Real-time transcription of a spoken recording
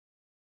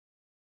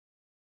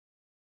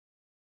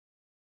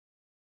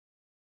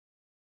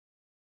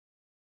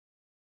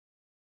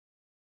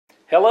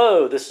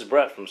Hello, this is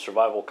Brett from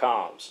Survival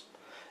Comms,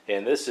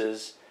 and this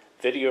is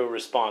video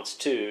response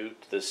 2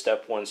 to the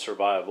Step One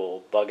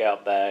Survival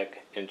Bugout Bag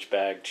Inch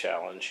Bag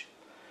Challenge.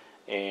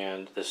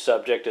 And the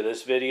subject of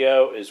this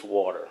video is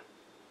water.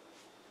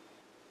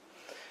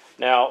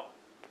 Now,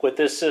 with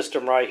this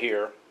system right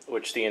here,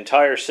 which the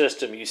entire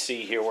system you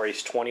see here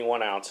weighs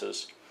 21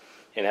 ounces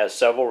and has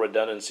several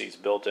redundancies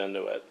built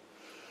into it.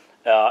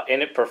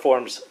 And it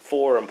performs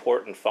 4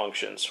 important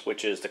functions,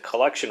 which is the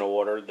collection of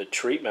water, the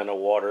treatment of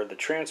water, the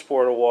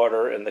transport of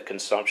water, and the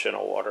consumption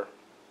of water.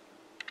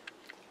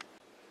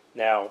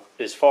 Now,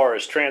 as far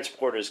as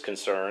transport is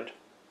concerned,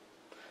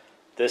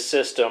 this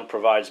system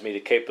provides me the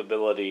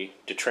capability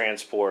to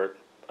transport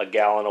a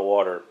gallon of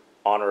water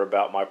on or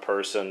about my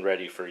person,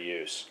 ready for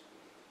use.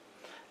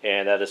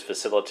 And that is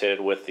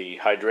facilitated with the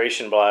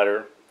hydration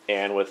bladder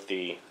and with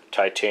the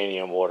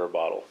titanium water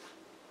bottle.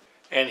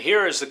 And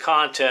here is the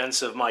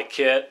contents of my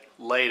kit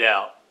laid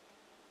out.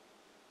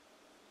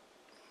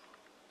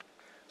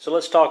 So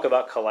let's talk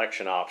about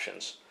collection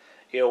options.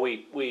 You know,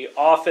 we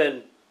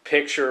often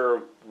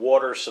picture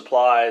water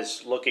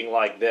supplies looking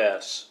like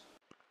this.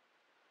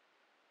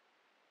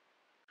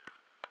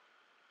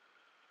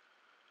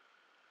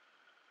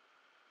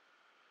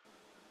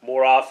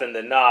 More often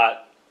than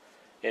not,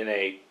 in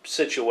a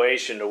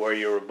situation to where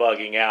you were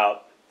bugging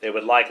out, they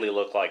would likely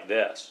look like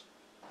this.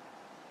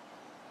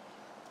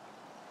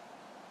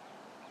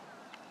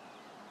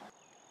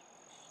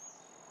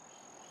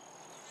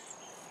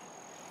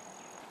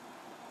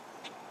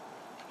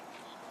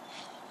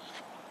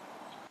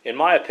 In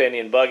my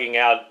opinion, bugging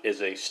out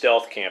is a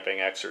stealth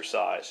camping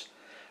exercise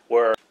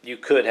where you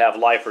could have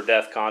life or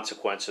death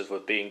consequences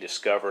with being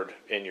discovered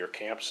in your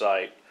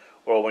campsite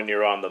or when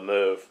you're on the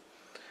move.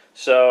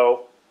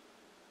 So,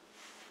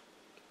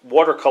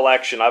 water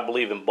collection, I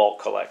believe in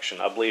bulk collection.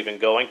 I believe in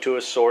going to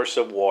a source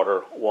of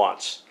water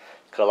once,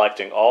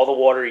 collecting all the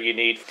water you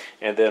need,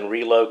 and then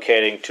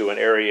relocating to an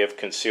area of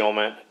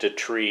concealment to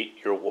treat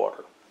your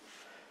water.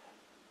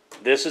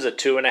 This is a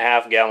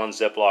 2.5 gallon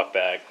Ziploc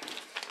bag.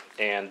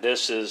 And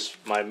this is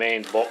my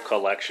main bulk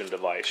collection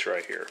device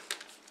right here.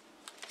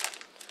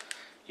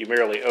 You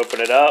merely open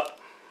it up,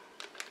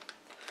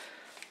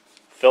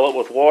 fill it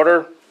with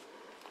water,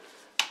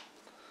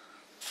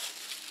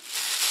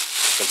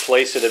 and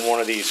place it in one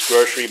of these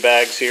grocery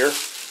bags here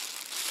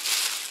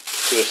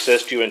to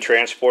assist you in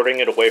transporting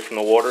it away from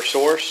the water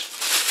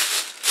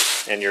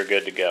source, and you're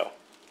good to go.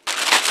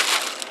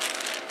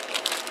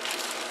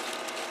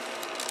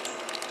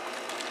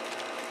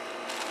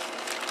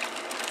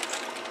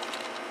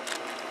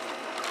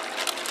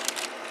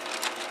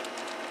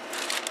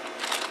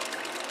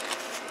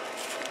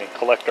 And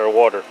collect our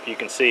water. You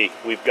can see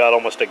we've got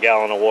almost a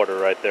gallon of water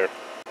right there,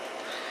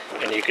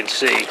 and you can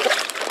see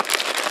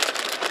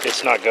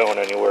it's not going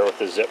anywhere with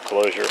the zip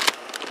closure.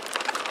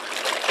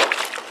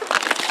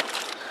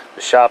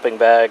 The shopping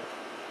bag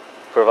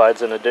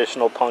provides an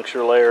additional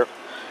puncture layer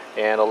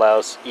and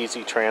allows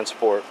easy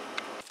transport.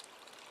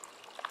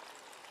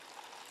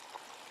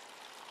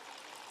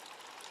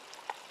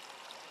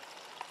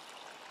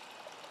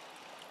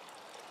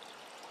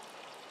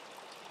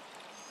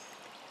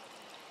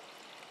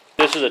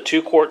 This is a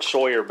 2-quart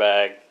Sawyer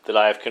bag that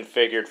I have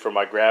configured for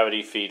my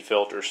gravity feed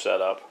filter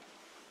setup.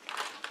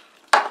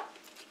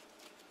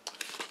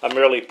 I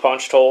merely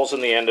punched holes in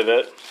the end of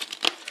it,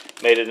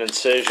 made an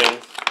incision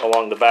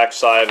along the back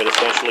side of it,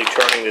 essentially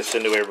turning this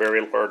into a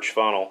very large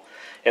funnel.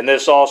 And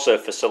this also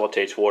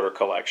facilitates water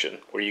collection,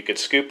 where you could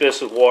scoop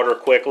this with water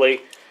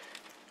quickly,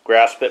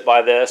 grasp it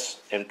by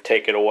this, and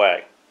take it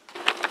away.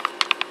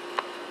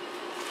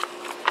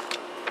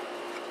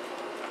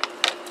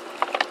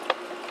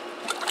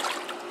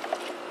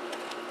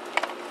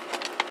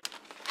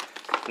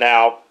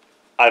 Now,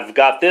 I've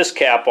got this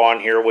cap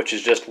on here, which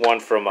is just one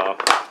from a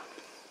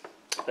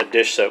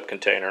dish soap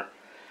container,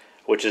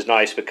 which is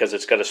nice because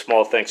it's got a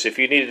small thing. So if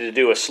you needed to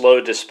do a slow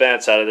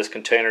dispense out of this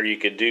container, you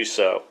could do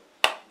so.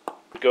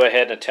 Go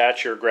ahead and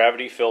attach your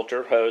gravity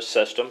filter hose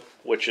system,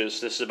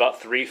 this is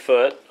about 3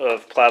 foot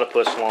of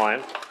platypus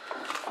line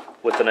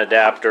with an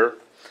adapter.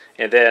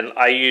 And then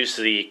I use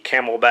the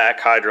Camelback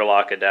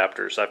Hydrolock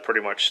adapters. I've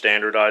pretty much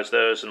standardized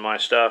those in my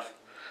stuff.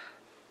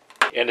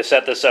 And to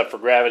set this up for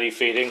gravity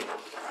feeding,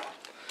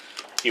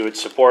 you would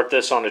support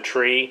this on a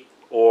tree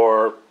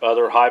or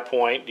other high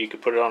point. You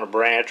could put it on a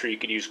branch, or you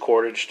could use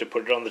cordage to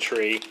put it on the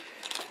tree.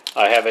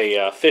 I have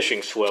a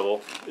fishing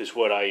swivel is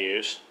what I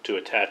use to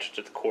attach it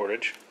to the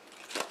cordage.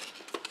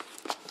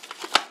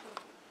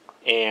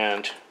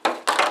 And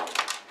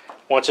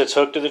once it's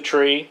hooked to the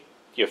tree,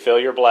 you fill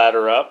your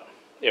bladder up.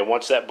 And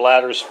once that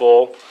bladder is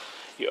full,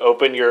 you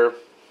open your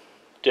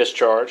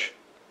discharge.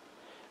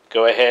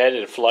 Go ahead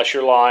and flush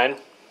your line.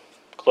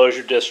 Close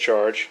your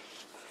discharge.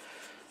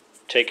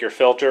 Take your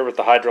filter with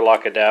the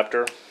Hydrolock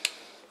adapter,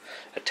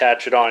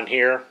 attach it on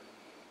here,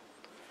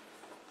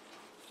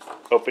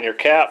 open your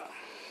cap,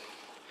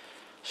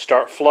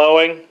 start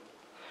flowing,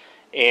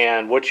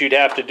 and what you'd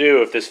have to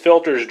do, if this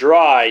filter is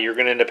dry, you're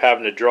going to end up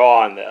having to draw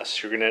on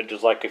this. You're going to,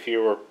 just like if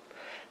you were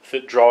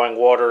drawing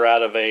water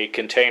out of a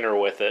container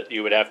with it.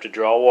 You would have to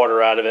draw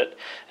water out of it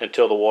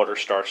until the water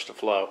starts to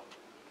flow.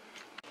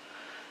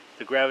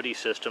 The gravity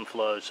system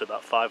flows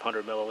about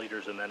 500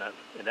 milliliters a minute,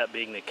 and that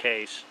being the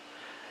case,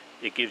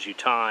 it gives you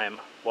time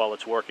while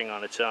it's working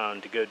on its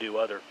own to go do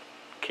other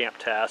camp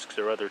tasks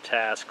or other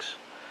tasks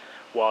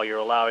while you're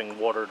allowing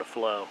water to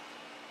flow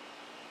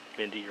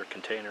into your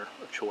container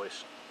of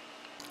choice.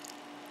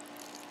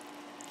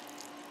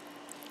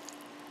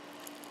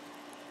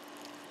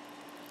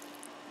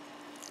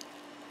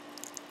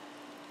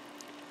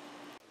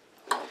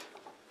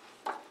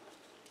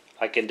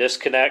 I can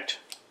disconnect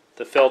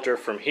the filter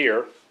from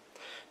here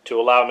to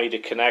allow me to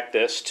connect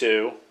this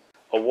to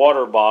a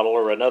water bottle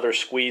or another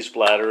squeeze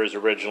bladder as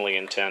originally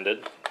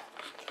intended.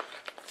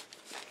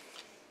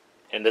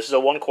 And this is a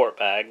 1 quart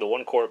bag. The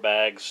 1 quart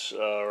bags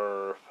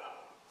are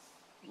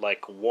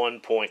like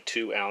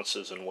 1.2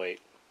 ounces in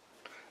weight.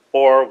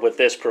 Or with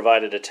this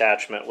provided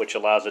attachment, which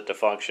allows it to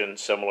function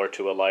similar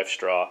to a life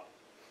straw,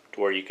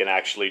 to where you can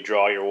actually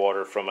draw your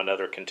water from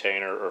another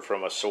container or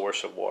from a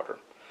source of water.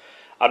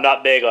 I'm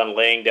not big on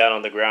laying down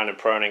on the ground and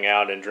proning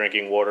out and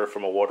drinking water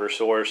from a water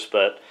source,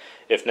 but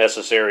if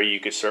necessary, you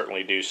could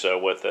certainly do so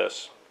with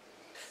this.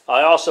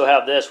 I also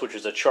have this, which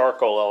is a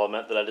charcoal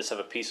element that I just have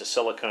a piece of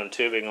silicone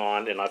tubing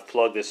on, and I've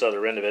plugged this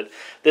other end of it.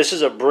 This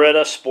is a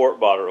Brita Sport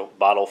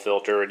bottle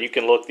filter, and you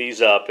can look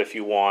these up if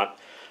you want.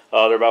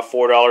 They're about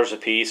 $4 a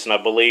piece, and I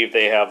believe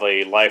they have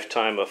a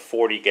lifetime of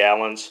 40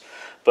 gallons.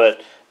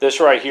 But this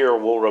right here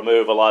will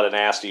remove a lot of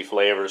nasty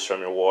flavors from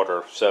your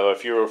water. So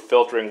if you're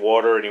filtering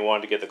water and you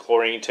wanted to get the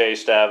chlorine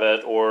taste out of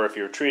it, or if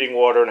you're treating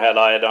water and had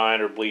iodine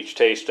or bleach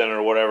taste in it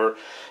or whatever,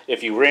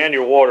 if you ran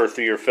your water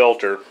through your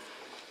filter,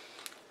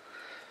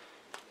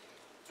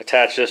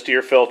 attach this to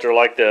your filter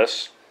like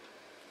this.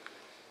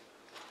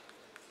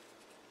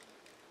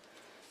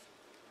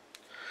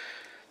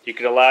 You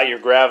can allow your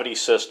gravity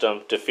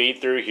system to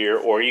feed through here,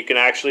 or you can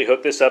actually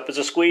hook this up as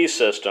a squeeze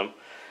system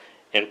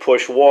and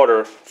push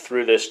water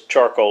through this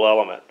charcoal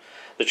element.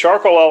 The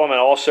charcoal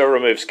element also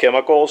removes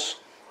chemicals,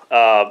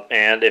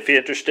 and if you're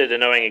interested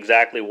in knowing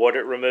exactly what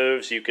it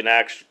removes, you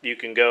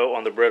can go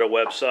on the Brita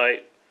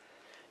website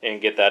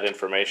and get that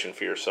information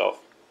for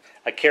yourself.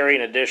 I carry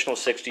an additional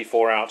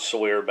 64-ounce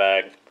Sawyer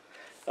bag.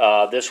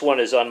 This one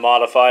is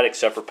unmodified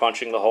except for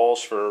punching the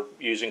holes for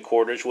using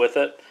cordage with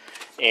it,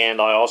 and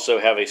I also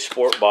have a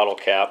sport bottle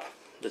cap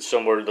that's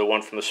similar to the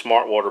one from the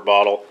Smart Water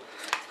bottle,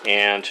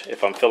 and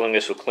if I'm filling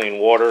this with clean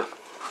water,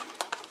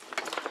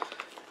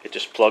 it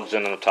just plugs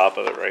in on the top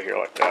of it right here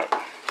like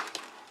that.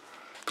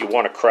 You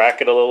want to crack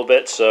it a little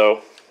bit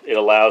so it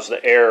allows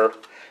the air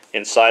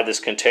inside this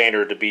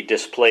container to be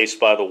displaced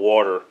by the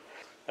water.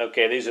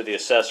 Okay, these are the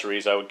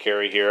accessories I would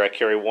carry here. I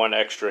carry one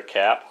extra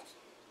cap.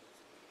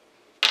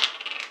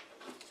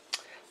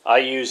 I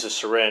use a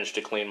syringe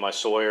to clean my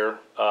Sawyer.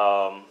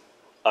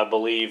 I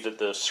believe that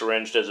the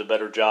syringe does a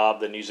better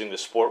job than using the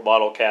sport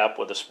bottle cap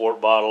with a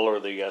sport bottle or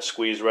the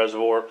squeeze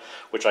reservoir,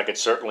 which I could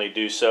certainly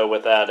do so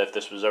with that if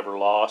this was ever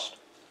lost.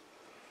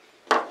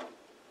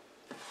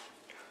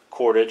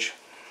 Cordage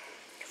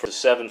for the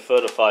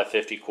 7-foot of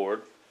 550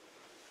 cord.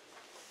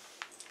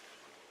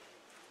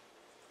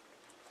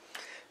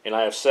 And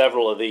I have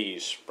several of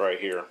these right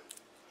here,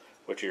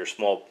 which are your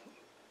small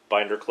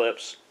binder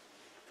clips.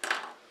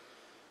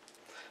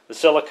 The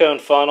silicone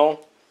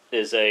funnel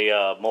is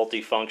a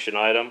multi-function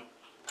item.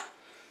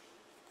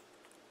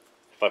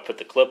 If I put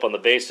the clip on the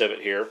base of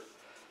it here,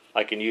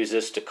 I can use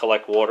this to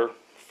collect water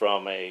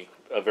from a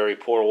very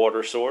poor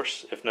water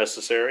source if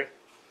necessary.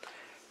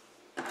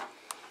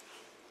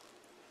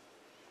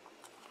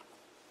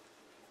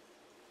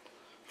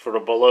 For a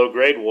below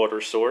grade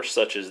water source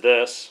such as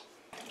this,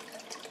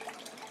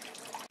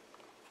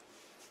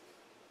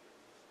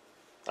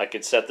 I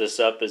could set this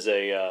up as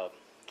a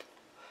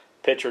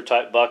pitcher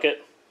type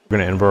bucket. We're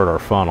going to invert our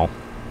funnel.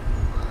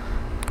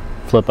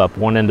 Flip up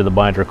one end of the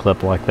binder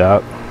clip like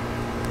that.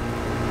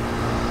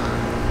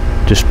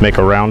 Just make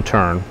a round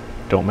turn.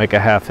 Don't make a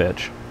half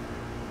hitch.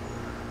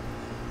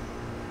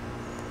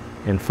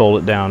 And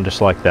fold it down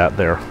just like that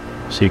there.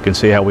 So you can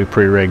see how we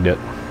pre-rigged it.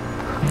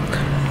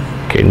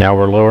 Okay, now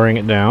we're lowering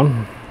it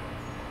down.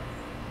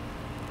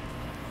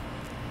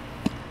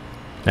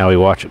 Now we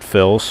watch it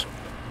fills.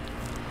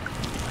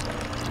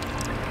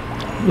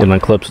 It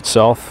unclips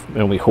itself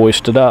and we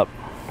hoist it up.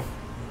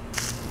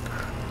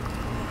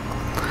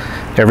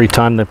 Every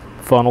time the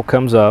funnel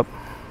comes up,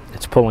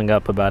 it's pulling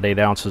up about 8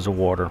 ounces of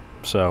water.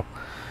 So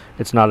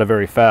it's not a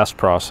very fast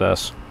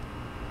process.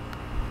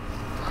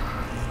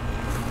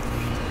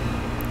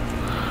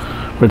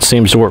 But it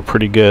seems to work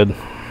pretty good.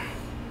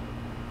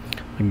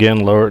 Again,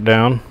 lower it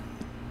down.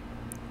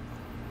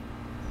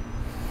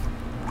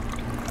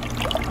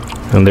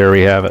 And there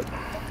we have it.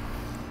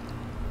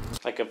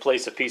 I can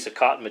place a piece of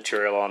cotton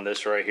material on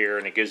this right here,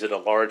 and it gives it a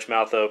large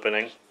mouth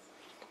opening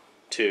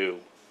to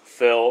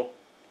fill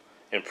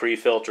and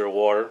pre-filter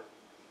water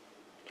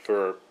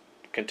for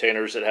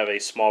containers that have a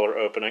smaller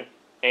opening.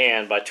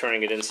 And by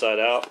turning it inside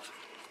out,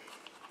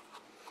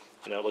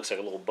 it looks like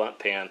a little bunt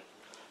pan,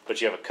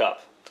 but you have a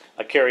cup.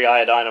 I carry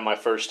iodine in my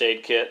first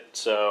aid kit,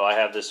 so I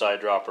have this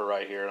eyedropper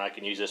right here, and I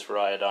can use this for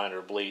iodine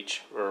or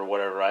bleach or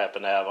whatever I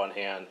happen to have on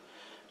hand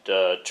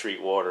to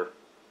treat water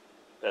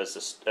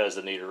as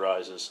the need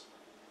arises.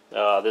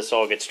 This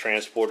all gets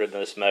transported in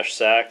this mesh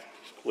sack,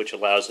 which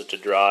allows it to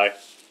dry.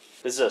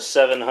 This is a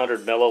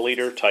 700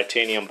 milliliter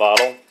titanium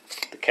bottle.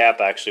 The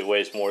cap actually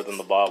weighs more than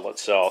the bottle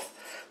itself.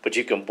 But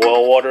you can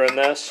boil water in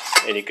this,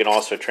 and you can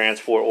also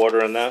transport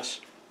water in this,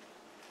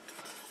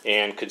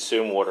 and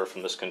consume water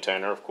from this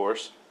container, of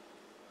course.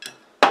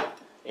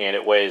 And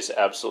it weighs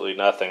absolutely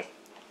nothing.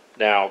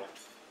 Now,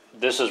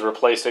 this is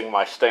replacing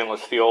my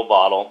stainless steel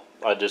bottle.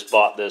 I just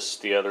bought this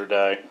the other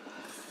day,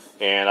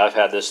 and I've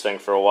had this thing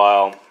for a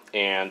while.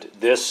 And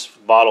this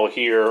bottle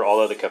here,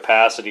 although the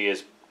capacity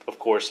is, of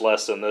course,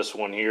 less than this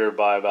one here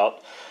by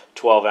about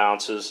 12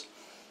 ounces,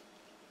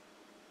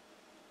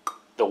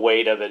 the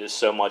weight of it is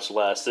so much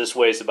less. This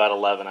weighs about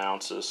 11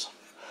 ounces.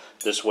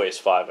 This weighs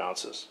 5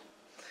 ounces.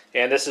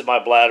 And this is my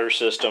bladder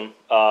system.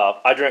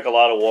 I drink a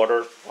lot of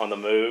water on the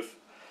move,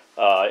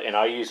 and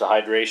I use a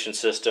hydration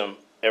system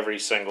every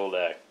single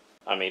day.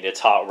 I mean, it's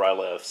hot where I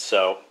live,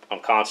 so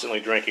I'm constantly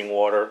drinking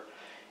water,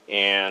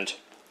 and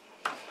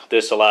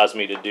this allows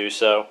me to do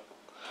so.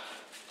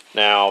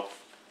 Now,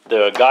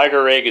 the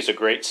Geiger rig is a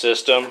great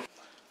system.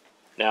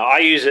 Now, I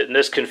use it in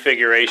this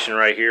configuration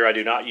right here. I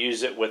do not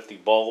use it with the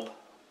bulb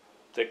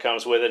that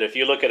comes with it. If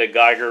you look at a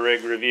Geiger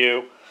rig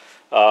review,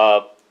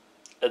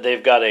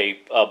 they've got a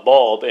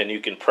bulb, and you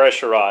can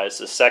pressurize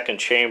the second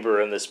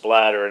chamber in this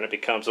bladder, and it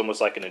becomes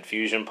almost like an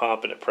infusion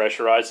pump, and it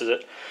pressurizes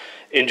it.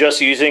 In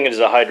just using it as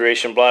a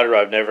hydration bladder,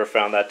 I've never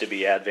found that to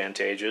be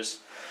advantageous.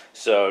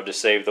 So to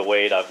save the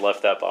weight, I've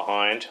left that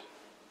behind.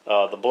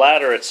 The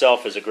bladder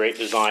itself is a great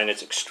design.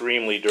 It's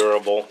extremely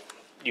durable.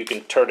 You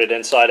can turn it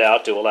inside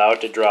out to allow it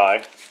to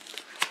dry.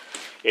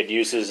 It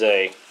uses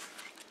a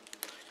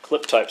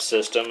clip type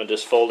system, and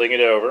just folding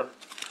it over,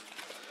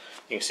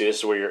 you can see this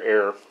is where your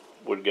air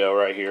would go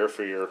right here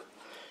for your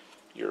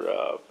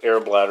air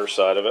bladder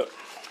side of it.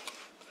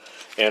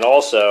 And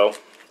also,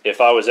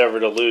 if I was ever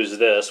to lose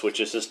this, which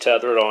is just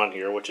tethered on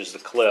here, which is the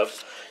clip,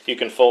 you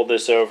can fold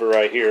this over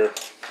right here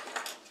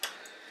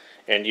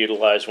and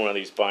utilize one of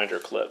these binder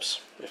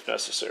clips if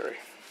necessary.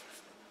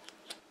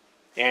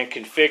 And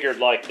configured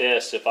like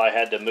this, if I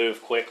had to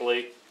move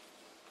quickly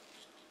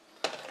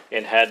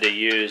and had to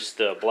use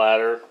the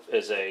bladder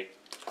as a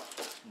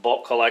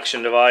bulk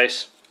collection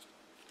device,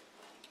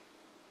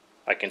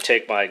 I can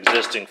take my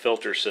existing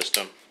filter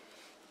system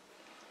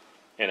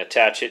and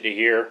attach it to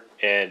here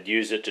and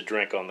use it to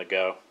drink on the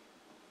go.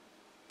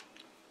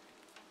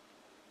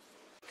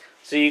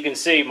 So you can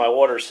see my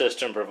water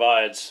system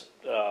provides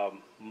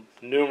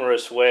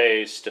numerous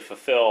ways to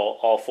fulfill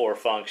all four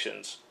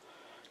functions: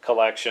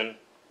 collection,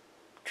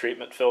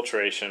 treatment,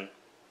 filtration,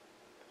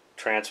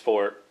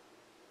 transport,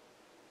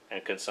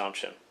 and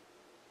consumption.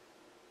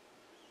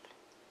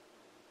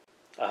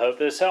 I hope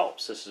this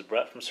helps. This is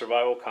Brett from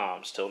Survival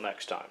Comms. Till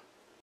next time.